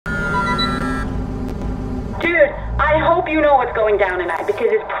hope you know what's going down tonight, because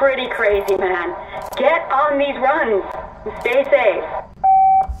it's pretty crazy, man. Get on these runs and stay safe.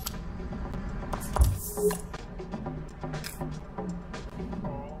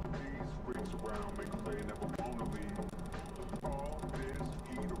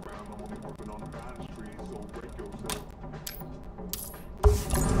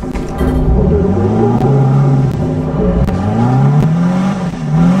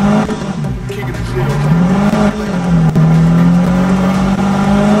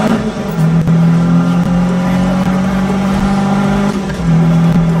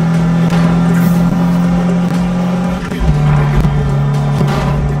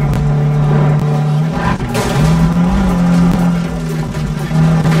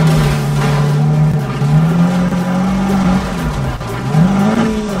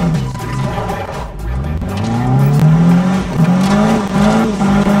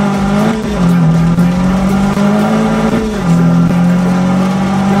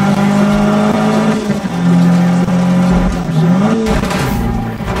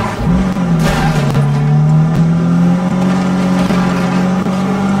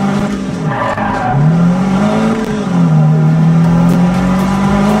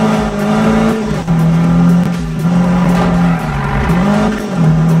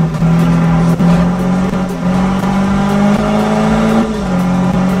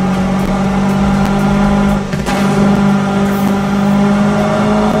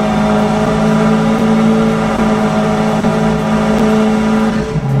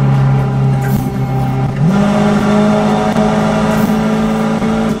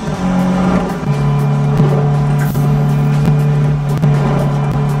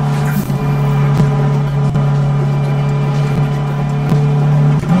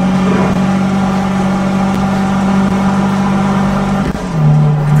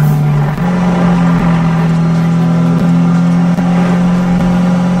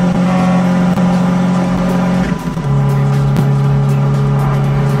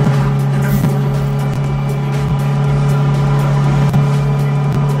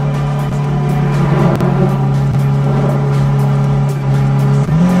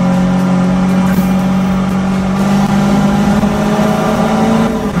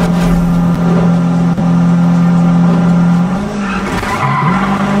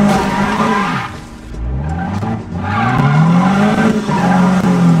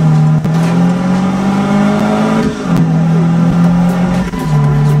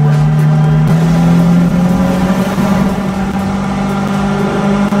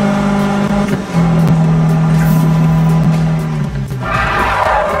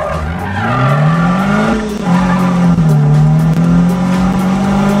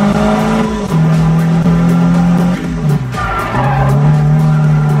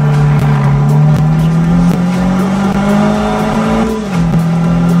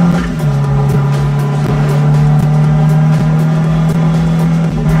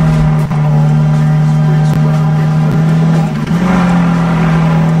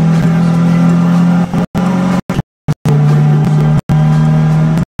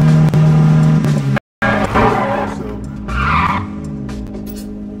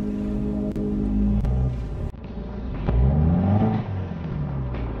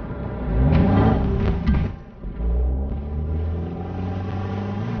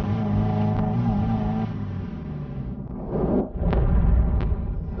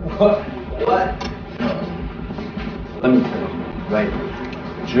 What? Let me tell you,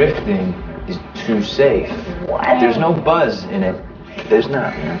 right? Drifting is too safe. What? There's no buzz in it. There's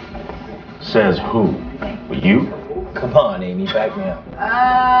not, man. Says who? You? Come on, Amy, back me up.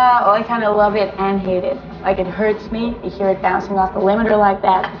 Well, I kind of love it and hate it. Like, it hurts me to hear it bouncing off the limiter like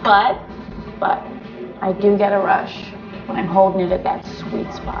that, but I do get a rush when I'm holding it at that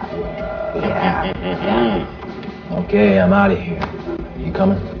sweet spot. Yeah. Okay, I'm out of here. You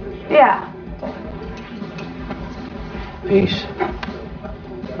coming? Yeah. Peace.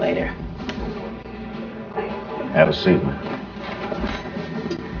 Later. Have a seat, man.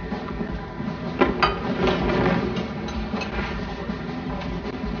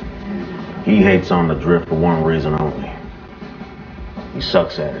 He hates on the drift for one reason only. He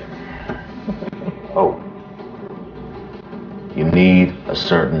sucks at it. Oh. You need a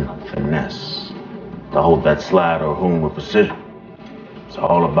certain finesse to hold that slide or hoon with precision. It's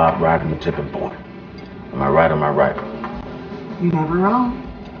all about riding the tipping point. Am I right or am I right? You're never wrong.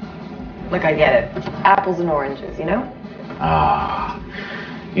 Look, I get it. Apples and oranges, you know? Ah.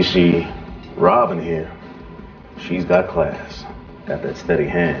 You see, Robin here, she's got class. Got that steady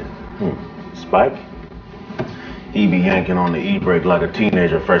hand. Spike? He be yanking on the e-brake like a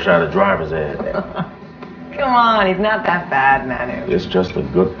teenager fresh out of driver's ed. Come on, he's not that bad, Manu. It's just a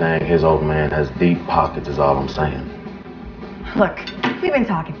good thing his old man has deep pockets is all I'm saying. Look, we've been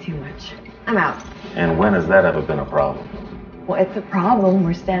talking too much. I'm out. And when has that ever been a problem? Well, it's a problem.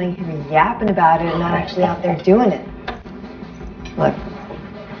 We're standing here yapping about it and not actually out there doing it. Look,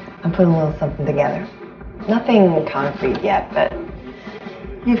 I'm putting a little something together. Nothing concrete yet, but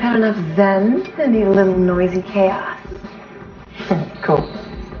you've had enough zen and need a little noisy chaos. Cool.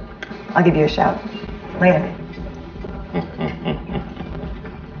 I'll give you a shout. Later.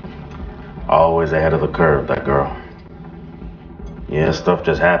 Always ahead of the curve, that girl. Yeah, stuff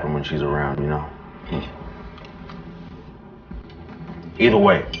just happens when she's around, you know. Either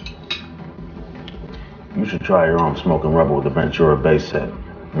way, you should try your own smoking rubber with the Ventura bass set.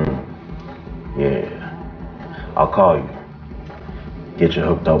 Yeah. I'll call you. Get you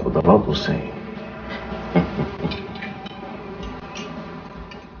hooked up with the local scene.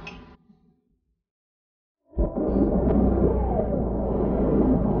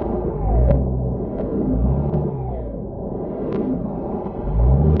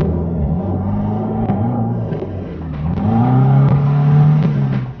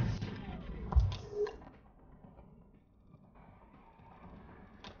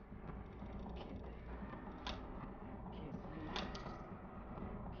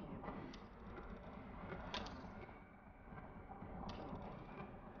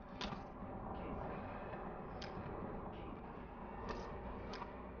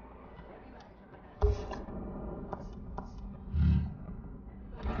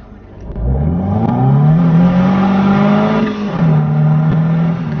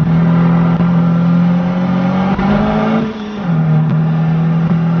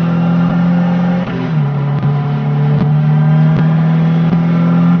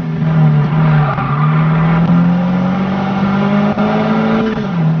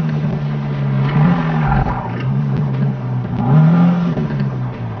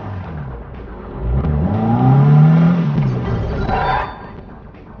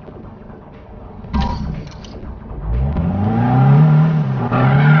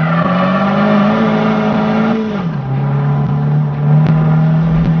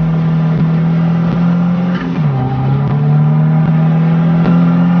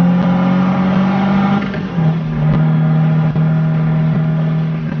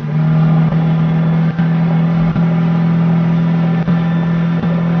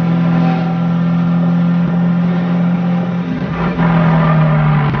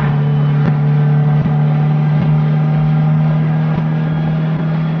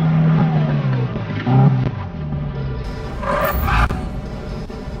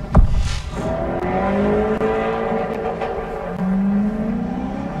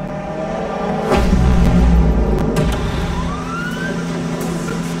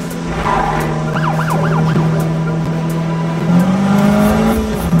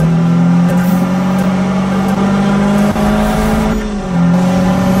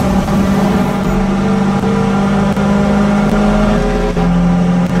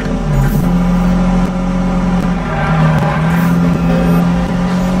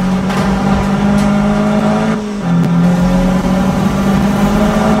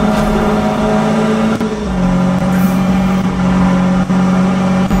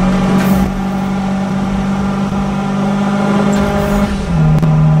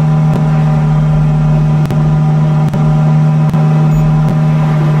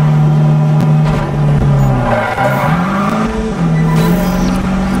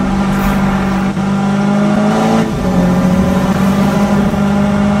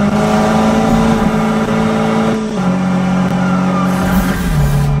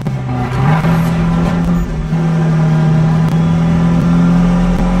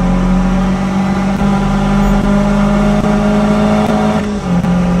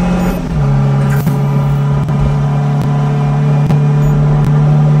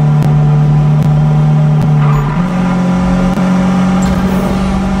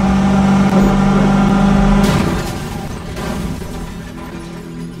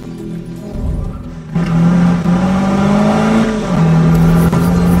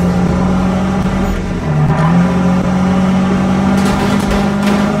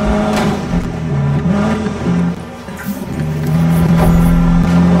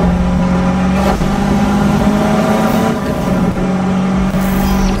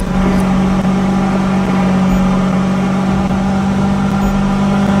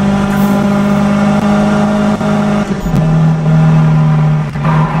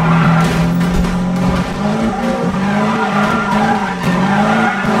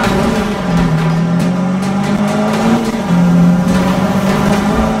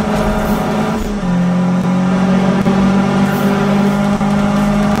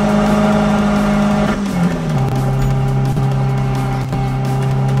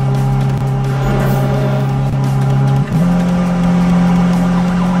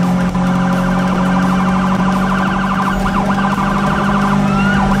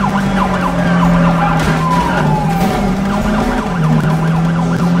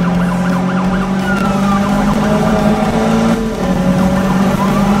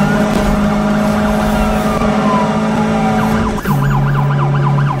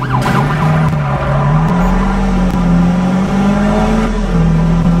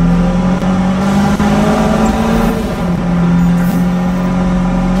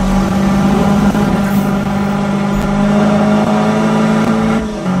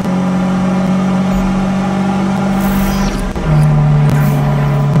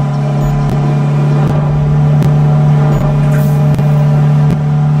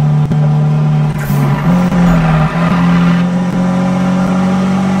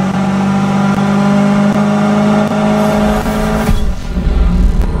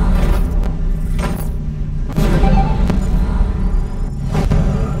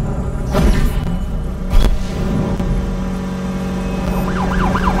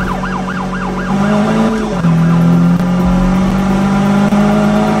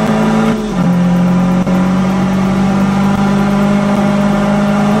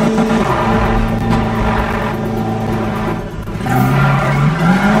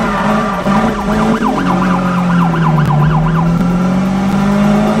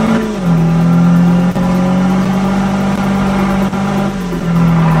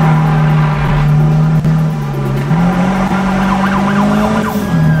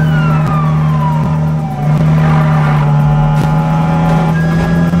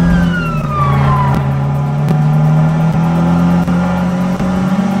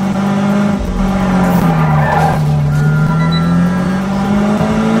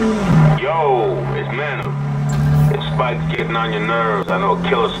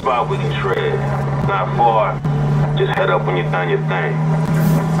 out, we can trade. Not far. Just head up when you're done your thing.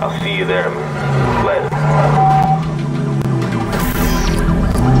 I'll see you there, man. Later.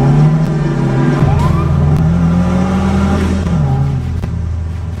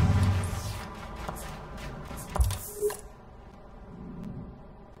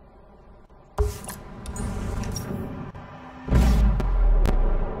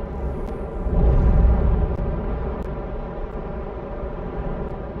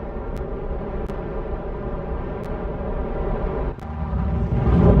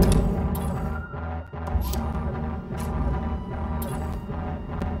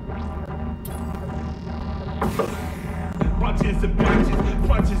 Punches and punches,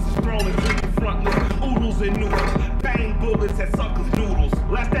 punches is thrown into the frontless, oodles and noodles, bang bullets at suckers' noodles.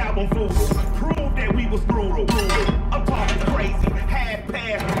 Last album voodoo, proved that we was brutal. I'm talking crazy, half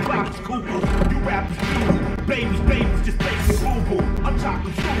past, the clock's cuckoo. You rappers doodle, babies just baby boo-boo. I'm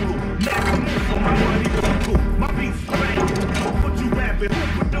chocolate strudel, maximus, my money cuckoo. My beats is bang, but you rapping, who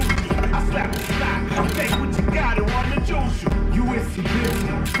produced you? I slap the slide, take what you got and run the juice you. You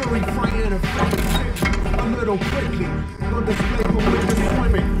insubordinate, furry, frightened, and frightened. A little quickly, on display for witness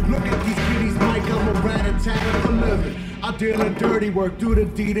swimming. Look at these kitties, Mike, I'm a rat-a-tat for living. I deal in dirty work, do the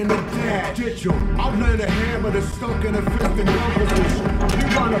deed in the dash. Digital, I've learned a hammer, the stuck in a fist and gun position. You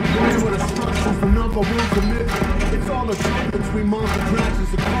run a brand with instructions for number one commitment. It's all a joke between monster crashes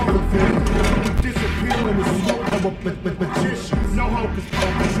and coffin. We disappear in the smoke of a magician. No hocus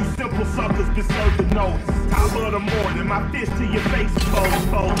pocus, you simple suckers been serving notice. Top of the morning, my fist to your face is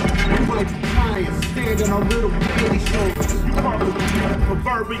exposed. You might be trying, standing on little baby shoulders. You probably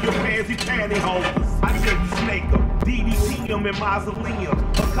proverbial pansy pantyhose. I shake the snake up, DDT them in mausoleum.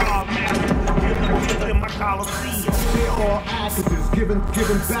 A car master, kill in my coliseum. They're all activists, giving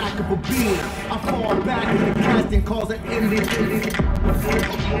back of a being. I fall back in the casting calls an ending.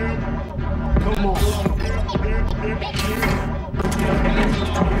 Come on.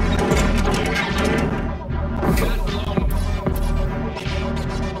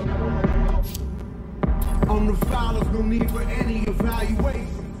 On the filers, no need for any evaluation.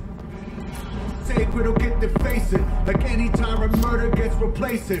 Sacred will get to face it, like any time a murder gets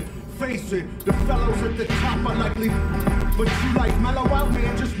replacing. Face it, the fellows at the top are likely, but you like mellow out,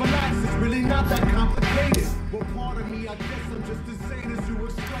 man, just relax, it's really not that complicated. Well, part of me, I guess I'm just as sane as you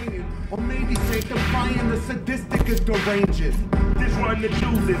explain it, or maybe sanctifying the sadistic is deranging. This run the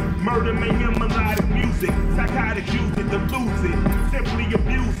juices, murder, mayhem, melodic music, psychotic use it to lose it, simply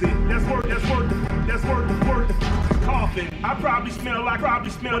abuse it. That's worth the coffin. I probably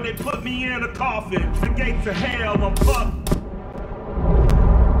smell they put me in a coffin. The gates of hell, I'm fucked.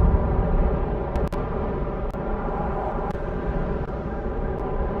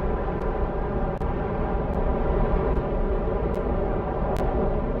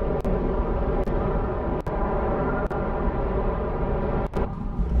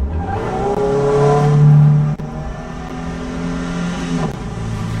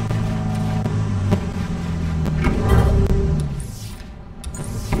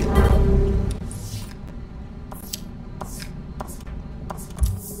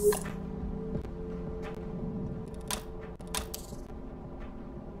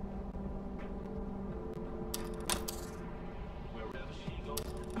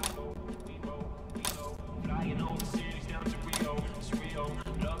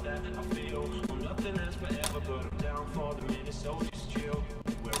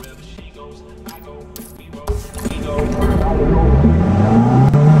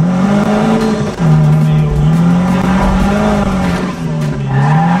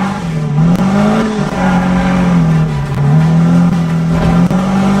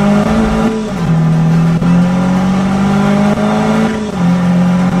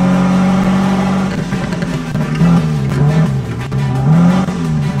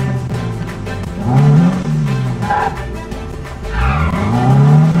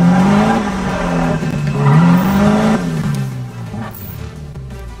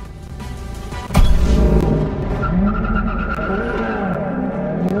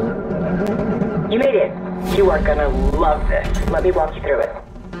 You made it. You are gonna love this. Let me walk you through it.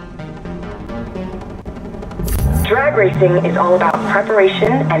 Drag racing is all about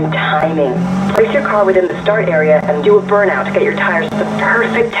preparation and timing. Place your car within the start area and do a burnout to get your tires to the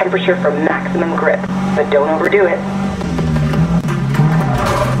perfect temperature for maximum grip. But don't overdo it.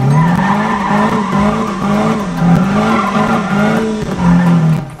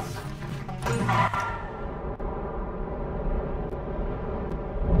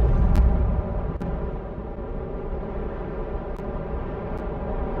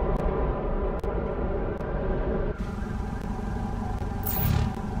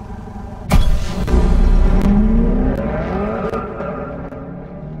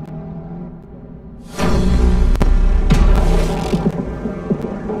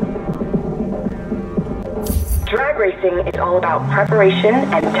 racing is all about preparation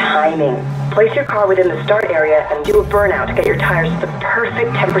and timing. Place your car within the start area and do a burnout to get your tires to the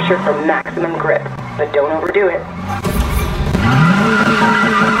perfect temperature for maximum grip. But don't overdo it.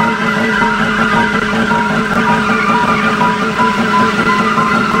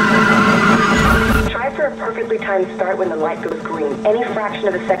 Try for a perfectly timed start when the light goes green. Any fraction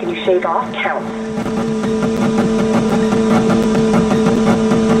of a second you shave off counts.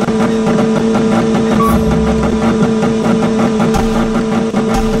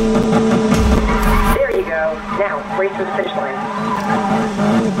 There you go. Now, race to the finish line.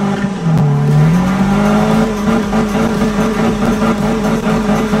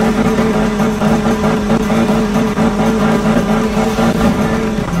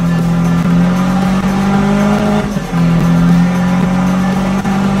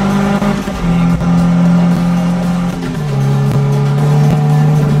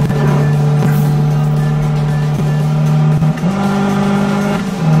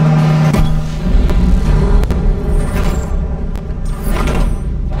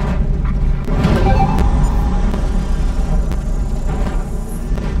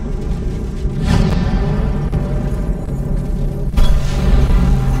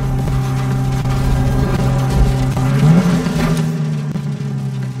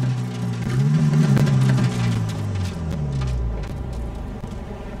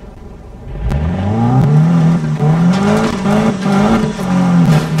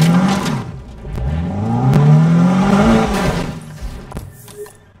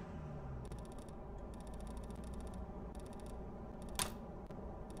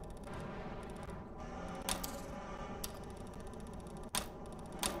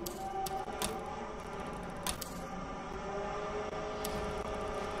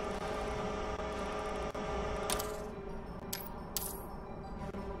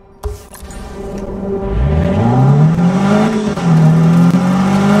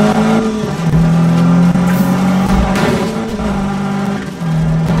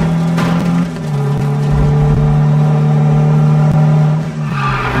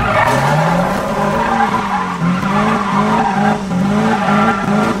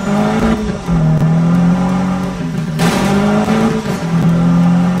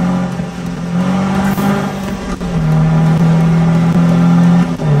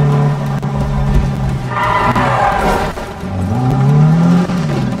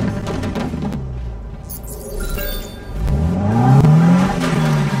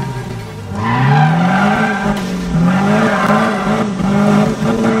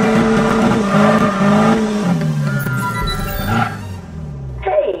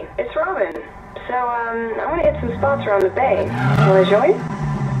 I want to hit some spots around the bay. Want to join?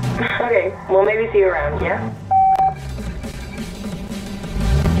 Okay, well maybe see you around, yeah?